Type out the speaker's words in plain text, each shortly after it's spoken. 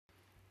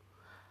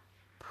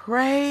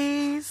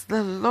Praise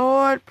the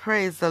Lord,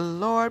 praise the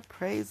Lord,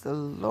 praise the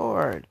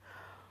Lord.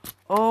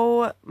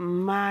 Oh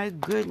my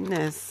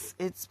goodness,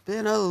 it's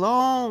been a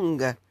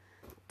long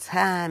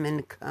time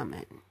in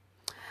coming.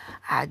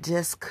 I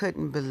just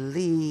couldn't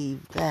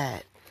believe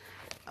that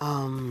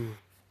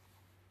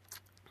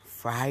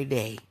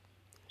Friday.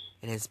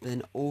 It has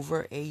been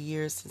over a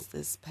year since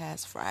this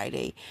past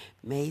Friday,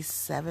 May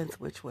 7th,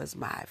 which was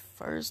my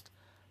first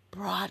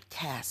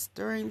broadcast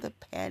during the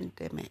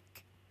pandemic.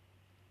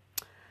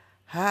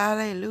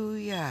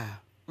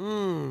 Hallelujah.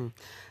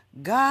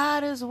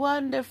 God is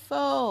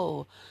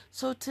wonderful.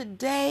 So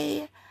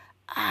today,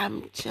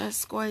 I'm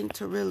just going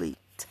to really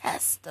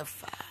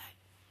testify.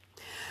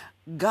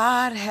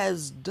 God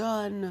has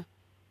done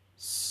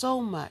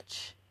so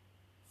much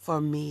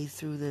for me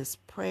through this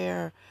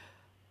prayer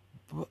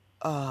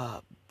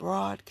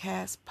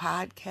broadcast,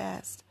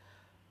 podcast.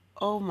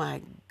 Oh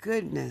my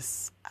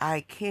goodness.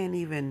 I can't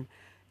even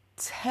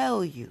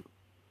tell you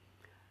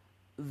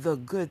the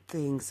good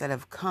things that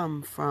have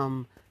come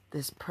from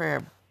this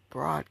prayer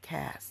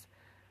broadcast,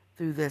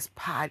 through this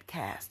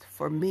podcast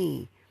for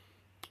me.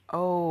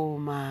 Oh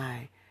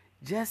my,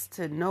 just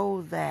to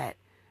know that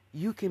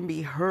you can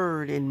be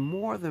heard in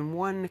more than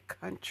one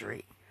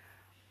country.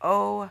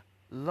 Oh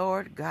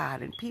Lord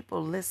God, and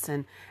people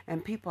listen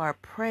and people are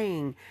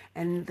praying,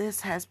 and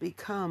this has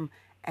become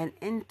an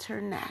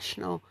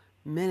international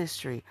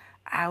ministry.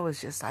 I was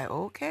just like,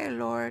 okay,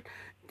 Lord,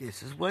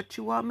 this is what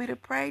you want me to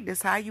pray. This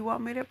is how you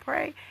want me to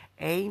pray.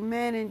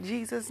 Amen, in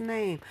Jesus'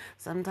 name.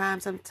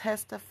 Sometimes I'm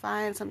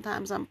testifying.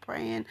 Sometimes I'm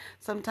praying.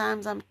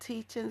 Sometimes I'm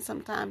teaching.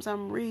 Sometimes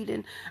I'm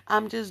reading.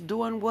 I'm just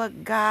doing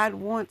what God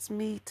wants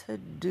me to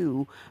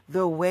do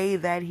the way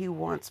that he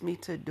wants me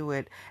to do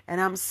it.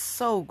 And I'm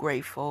so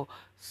grateful,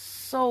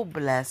 so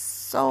blessed,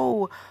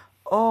 so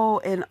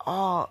in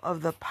awe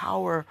of the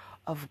power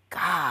of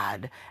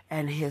God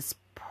and his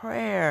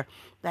prayer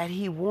that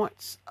he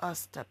wants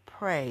us to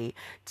pray,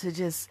 to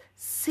just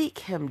seek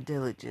him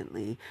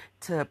diligently,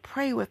 to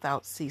pray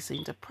without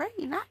ceasing, to pray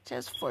not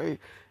just for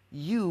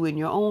you in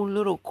your own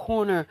little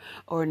corner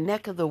or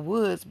neck of the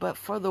woods, but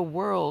for the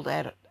world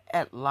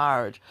at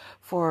large,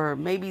 for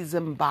maybe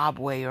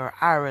Zimbabwe or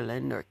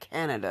Ireland or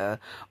Canada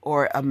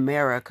or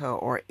America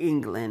or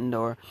England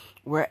or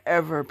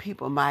wherever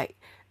people might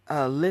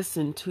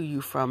listen to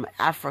you from,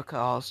 Africa,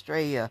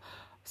 Australia,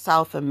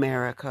 South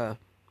America,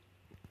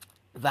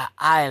 the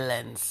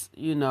islands,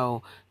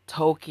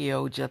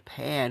 Tokyo,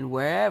 Japan,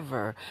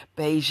 wherever,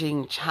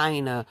 Beijing,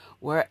 China,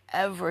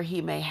 wherever he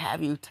may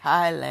have you,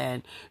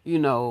 Thailand,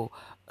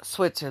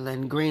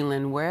 Switzerland,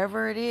 Greenland,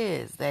 wherever it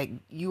is that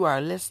you are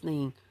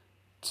listening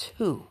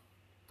to.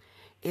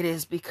 It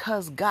is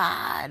because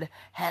God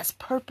has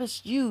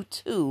purposed you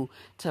to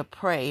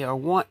pray or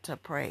want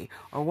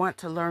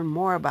to learn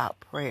more about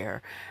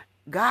prayer.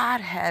 God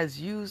has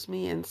used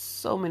me in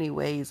so many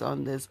ways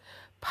on this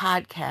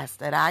podcast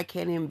that I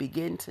can't even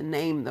begin to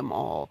name them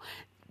all.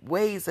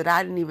 Ways that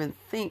I didn't even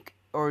think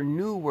or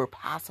knew were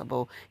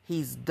possible.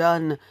 He's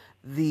done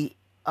the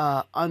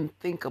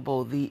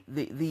unthinkable,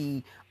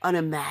 the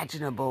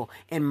unimaginable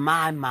in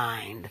my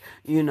mind,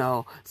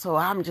 So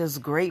I'm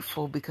just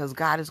grateful because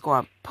God is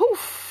going,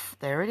 poof,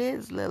 there it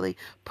is, Lily.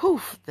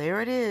 Poof,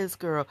 there it is,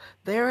 girl.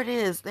 There it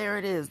is, there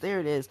it is, there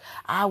it is.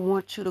 I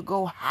want you to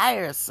go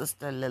higher,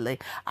 Sister Lily.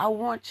 I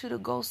want you to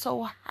go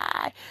so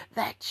high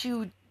that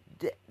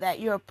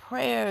your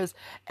prayers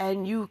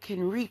and you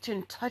can reach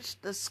and touch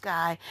the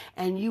sky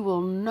and you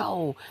will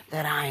know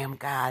that I am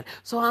God.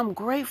 So I'm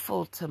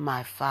grateful to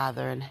my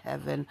Father in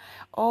heaven.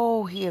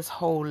 Oh, he is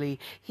holy.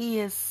 He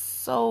is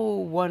so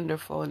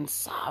wonderful and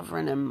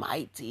sovereign and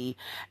mighty.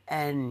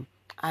 And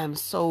I'm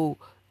so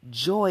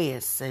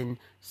joyous and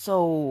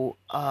so,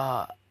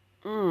 I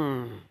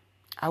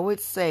would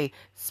say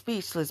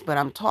speechless, but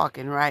I'm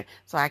talking, right?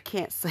 So I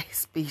can't say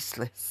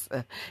speechless.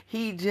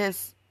 He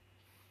just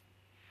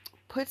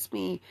puts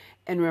me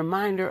in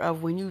reminder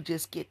of when you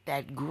just get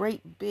that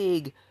great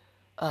big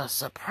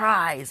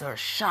surprise or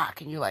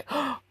shock and you're like,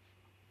 oh,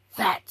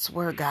 that's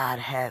where God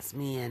has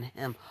me in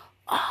him.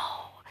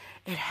 Oh,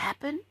 it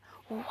happened?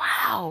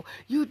 Wow,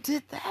 you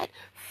did that?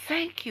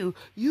 Thank you.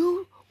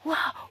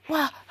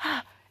 Wow.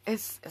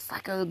 It's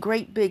like a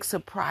great big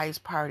surprise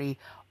party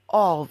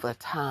all the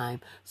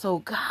time. So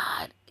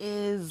God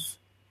is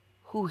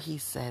who he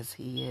says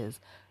he is.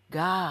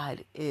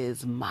 God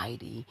is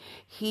mighty.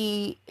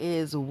 He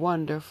is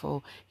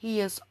wonderful. He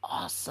is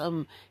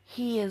awesome.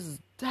 He is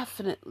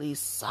definitely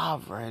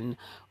sovereign.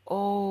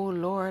 Oh,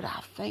 Lord,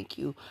 I thank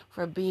you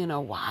for being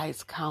a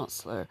wise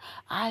counselor.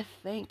 I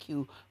thank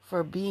you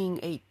for being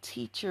a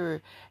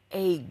teacher,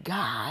 a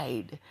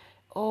guide.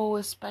 Oh,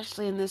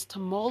 especially in this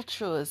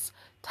tumultuous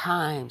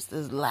times,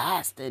 this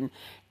last and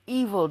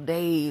evil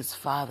days,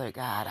 Father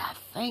God. I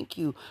thank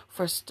you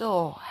for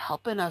still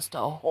helping us to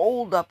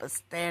hold up a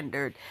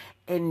standard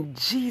in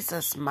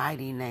Jesus'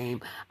 mighty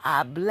name.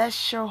 I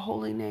bless your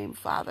holy name,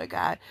 Father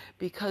God,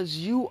 because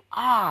you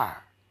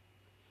are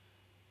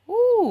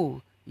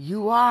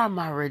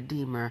my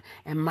Redeemer,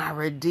 and my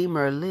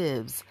Redeemer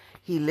lives.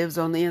 He lives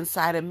on the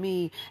inside of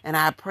me, and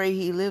I pray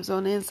he lives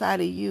on the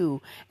inside of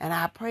you. And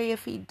I pray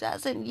if he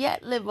doesn't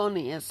yet live on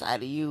the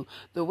inside of you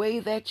the way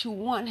that you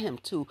want him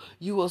to,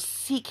 you will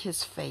seek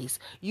his face.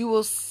 You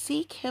will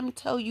seek him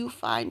till you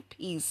find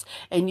peace,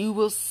 and you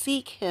will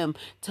seek him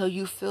till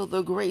you feel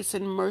the grace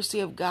and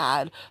mercy of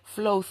God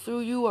flow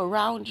through you,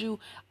 around you,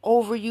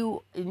 over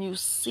you, and you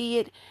see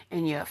it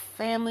in your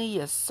family,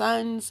 your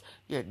sons,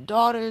 your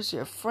daughters,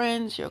 your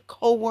friends, your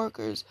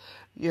co-workers,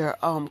 your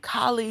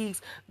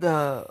colleagues,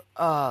 the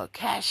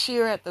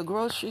cashier at the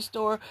grocery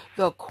store,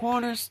 the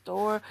corner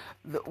store,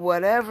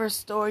 whatever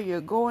store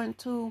you're going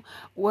to,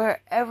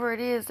 wherever it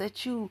is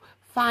that you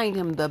find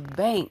him, the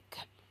bank.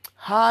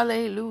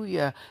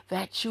 Hallelujah,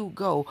 that you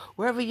go,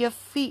 wherever your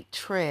feet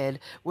tread,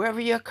 wherever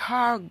your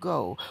car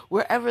go,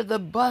 wherever the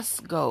bus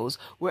goes,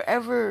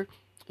 wherever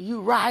you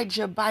ride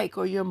your bike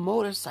or your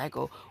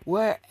motorcycle,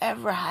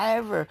 wherever,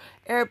 however,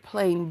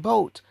 airplane,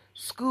 boat,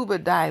 scuba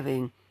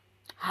diving,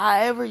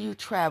 however you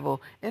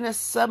travel, in a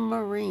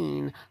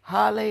submarine,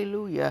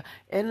 hallelujah,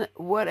 and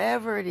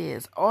whatever it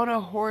is, on a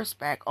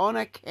horseback, on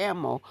a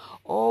camel,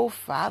 oh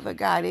Father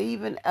God,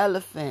 even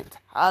elephant,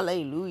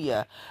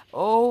 hallelujah.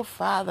 Oh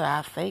Father,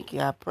 I thank you,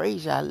 I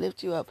praise you, I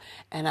lift you up,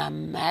 and I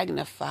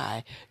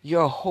magnify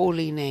your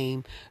holy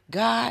name.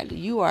 God,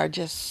 you are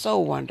just so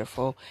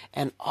wonderful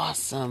and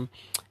awesome.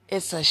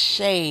 It's a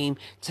shame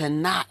to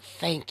not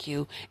thank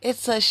you.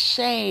 It's a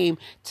shame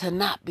to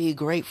not be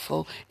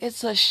grateful.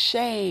 It's a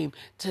shame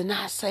to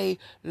not say,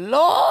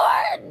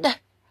 Lord,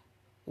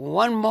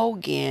 one more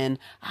again,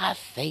 I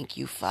thank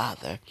you,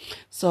 Father.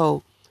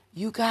 So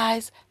you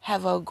guys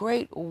have a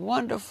great,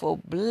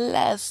 wonderful,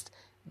 blessed,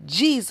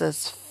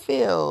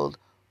 Jesus-filled,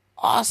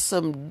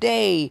 awesome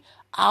day,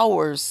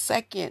 hour,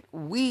 second,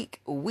 week,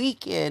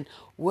 weekend,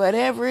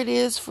 whatever it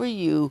is for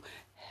you.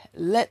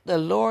 Let the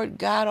Lord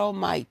God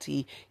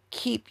Almighty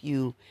keep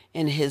you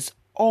in his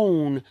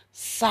own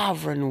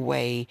sovereign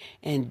way.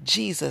 In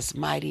Jesus'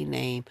 mighty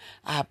name,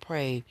 I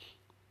pray.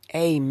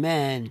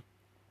 Amen.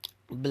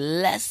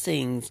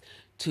 Blessings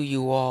to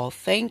you all.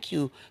 Thank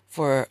you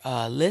for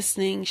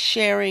listening,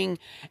 sharing,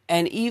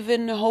 and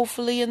even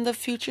hopefully in the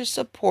future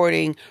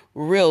supporting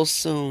real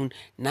soon.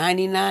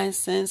 99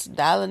 cents,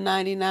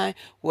 $1.99,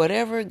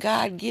 whatever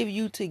God give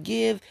you to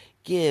give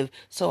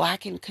so I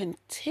can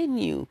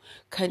continue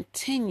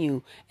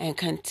and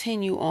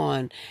continue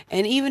on.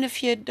 And even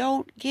if you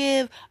don't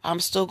give,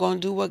 I'm still going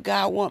to do what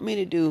God want me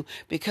to do,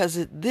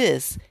 because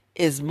this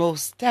is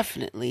most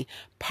definitely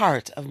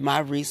part of my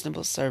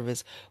reasonable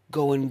service.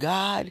 Go in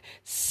God,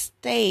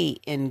 stay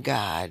in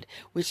God,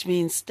 which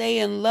means stay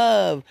in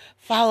love,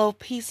 follow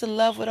peace and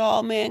love with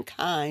all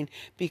mankind,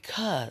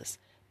 because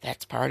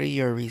that's part of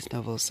your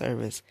reasonable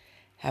service.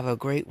 Have a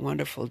great,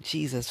 wonderful,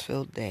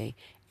 Jesus-filled day.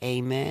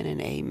 Amen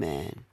and amen.